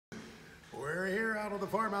We're here out on the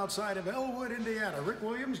farm outside of Elwood, Indiana. Rick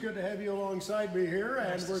Williams, good to have you alongside me here.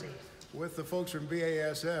 Nice and we're with the folks from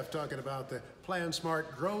BASF talking about the Plan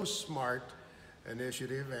Smart, Grow Smart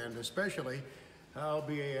initiative, and especially how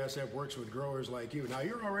BASF works with growers like you. Now,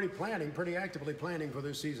 you're already planning, pretty actively planning for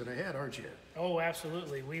this season ahead, aren't you? Oh,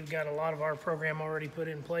 absolutely. We've got a lot of our program already put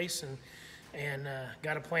in place and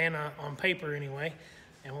got a plan on paper anyway.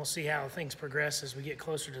 And we'll see how things progress as we get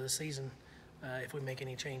closer to the season if we make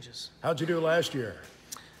any changes. How'd you do last year?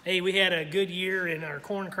 Hey, we had a good year in our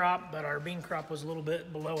corn crop, but our bean crop was a little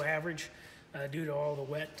bit below average due to all the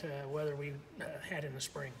wet weather we had in the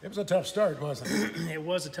spring. It was a tough start, wasn't it? It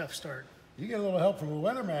was a tough start. You get a little help from the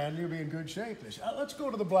weatherman, you'll be in good shape. Let's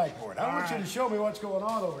go to the blackboard. I want you to show me what's going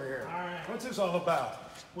on over here. All right. What's this all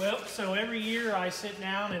about? Well, so every year I sit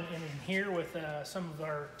down and here with some of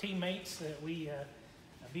our teammates that we,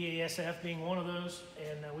 BASF being one of those,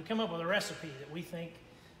 and we come up with a recipe that we think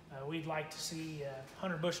we'd like to see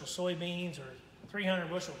 100 bushel soybeans or 300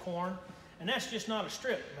 bushel corn, and that's just not a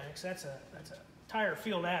strip, Max. That's a entire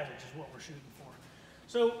field average is what we're shooting for.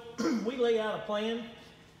 So we lay out a plan,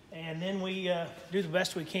 and then we do the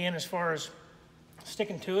best we can as far as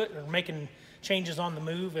sticking to it or making changes on the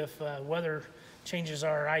move if weather changes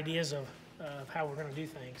our ideas of how we're going to do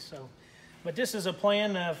things. So, but this is a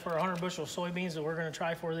plan for 100 bushel soybeans that we're going to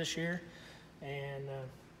try for this year, and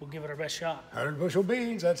we'll give it our best shot. 100 bushel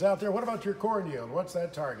beans, that's out there. What about your corn yield? What's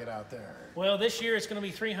that target out there? Well, this year it's going to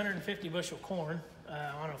be 350 bushel corn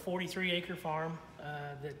on a 43-acre farm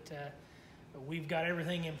that we've got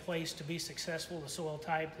everything in place to be successful. The soil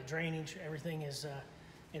type, the drainage, everything is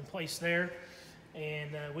in place there. And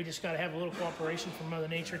we just got to have a little cooperation from Mother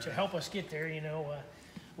Nature to help us get there. You know,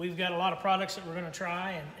 we've got a lot of products that we're going to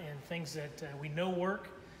try and things that we know work.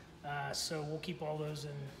 So we'll keep all those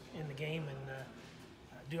in the game and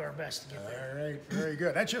do our best to get there. All right, very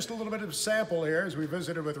good. That's just a little bit of a sample here as we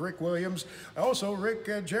visited with Rick Williams. Also, Rick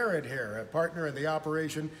Jarrett here, a partner in the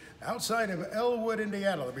operation outside of Elwood,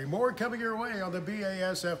 Indiana. There'll be more coming your way on the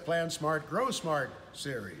BASF Plan Smart, Grow Smart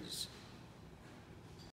series.